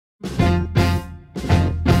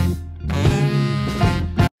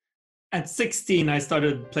At 16, I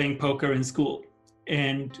started playing poker in school.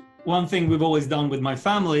 And one thing we've always done with my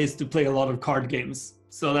family is to play a lot of card games.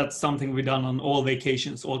 So that's something we've done on all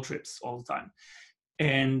vacations, all trips, all the time.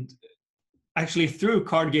 And actually through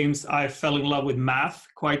card games, I fell in love with math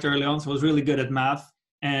quite early on. So I was really good at math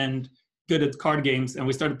and good at card games. And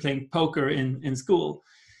we started playing poker in school.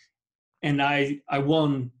 And I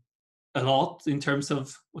won a lot in terms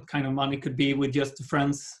of what kind of money could be with just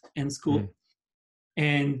friends in school.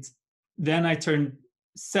 And then I turned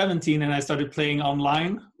 17 and I started playing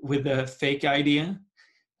online with a fake ID.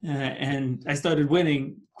 And I started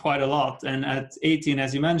winning quite a lot. And at 18,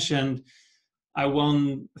 as you mentioned, I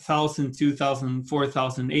won $1,000, $2,000,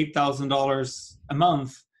 $4,000, $8,000 a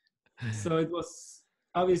month. So it was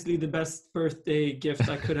obviously the best birthday gift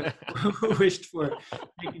I could have wished for,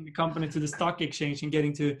 taking the company to the stock exchange and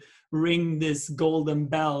getting to ring this golden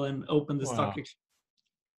bell and open the stock exchange.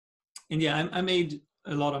 And yeah, I made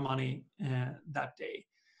a lot of money that day.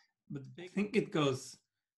 But I think it goes,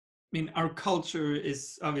 I mean, our culture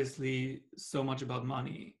is obviously so much about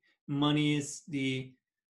money. Money is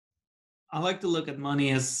I like to look at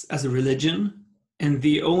money as a religion, and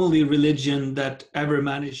the only religion that ever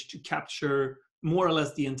managed to capture more or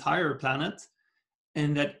less the entire planet,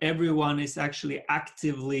 and that everyone is actually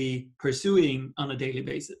actively pursuing on a daily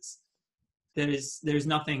basis. There's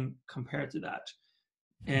nothing compared to that.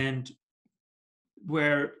 And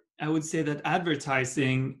where I would say that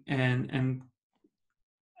advertising and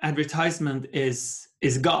advertisement is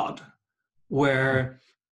God, where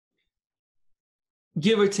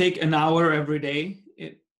give or take an hour every day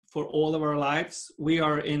for all of our lives, we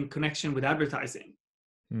are in connection with advertising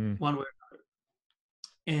one way or another.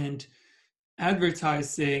 And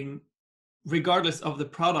advertising, regardless of the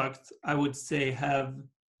product, I would say have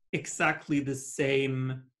exactly the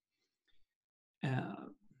same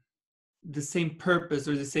purpose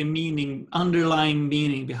or the same meaning, underlying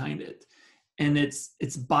meaning behind it. And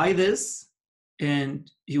it's buy this and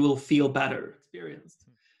you will feel better. Experienced.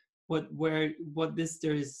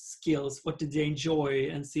 There is skills, what did they enjoy,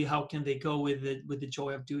 and see how can they go with it, with the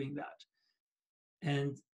joy of doing that.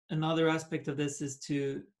 And another aspect of this is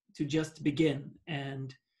to just begin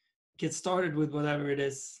and get started with whatever it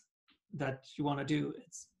is that you want to do.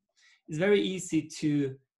 It's very easy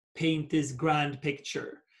to paint this grand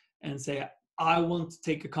picture and say, I want to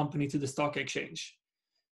take a company to the stock exchange.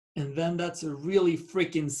 And then that's a really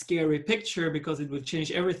freaking scary picture because it will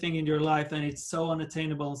change everything in your life, and it's so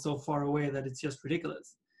unattainable and so far away that it's just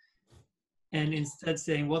ridiculous. And instead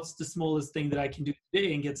saying, what's the smallest thing that I can do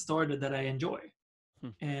today and get started that I enjoy?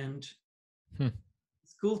 And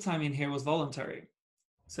school time in here was voluntary.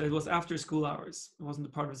 So it was after school hours. It wasn't a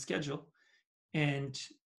part of the schedule. And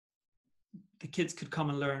the kids could come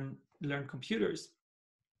and learn computers.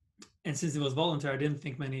 And since it was voluntary, I didn't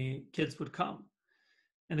think many kids would come.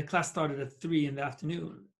 And the class started at 3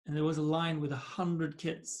 p.m. And there was a line with 100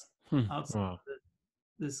 kids outside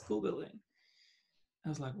the school building. I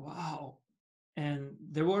was like, wow. And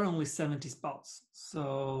there were only 70 spots.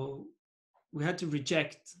 So we had to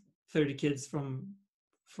reject 30 kids from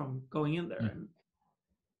going in there. And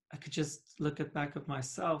I could just look back at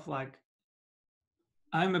myself like,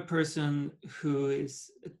 I'm a person who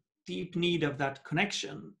is in deep need of that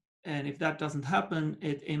connection. And if that doesn't happen,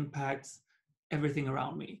 it impacts everything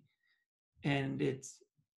around me, and it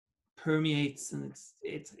permeates, and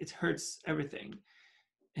it hurts everything.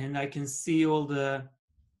 And I can see all the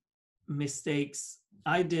mistakes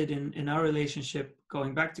I did in our relationship,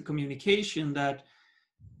 going back to communication, that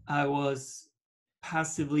I was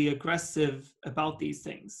passively aggressive about these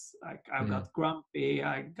things. Like I got grumpy,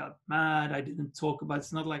 I got mad, I didn't talk about it.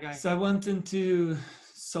 It's not like so I went into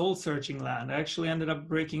soul searching land. I actually ended up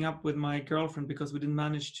breaking up with my girlfriend because we didn't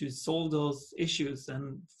manage to solve those issues.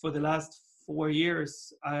 And for the last 4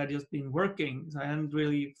 years, I had just been working. So I hadn't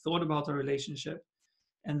really thought about our relationship.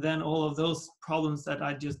 And then all of those problems that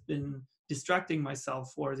I'd just been distracting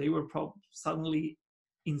myself for, they were suddenly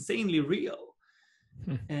insanely real.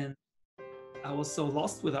 And I was so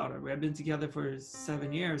lost without her. We had been together for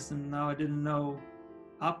 7 years, and now I didn't know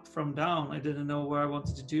up from down. I didn't know where I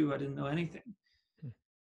wanted to do. I didn't know anything.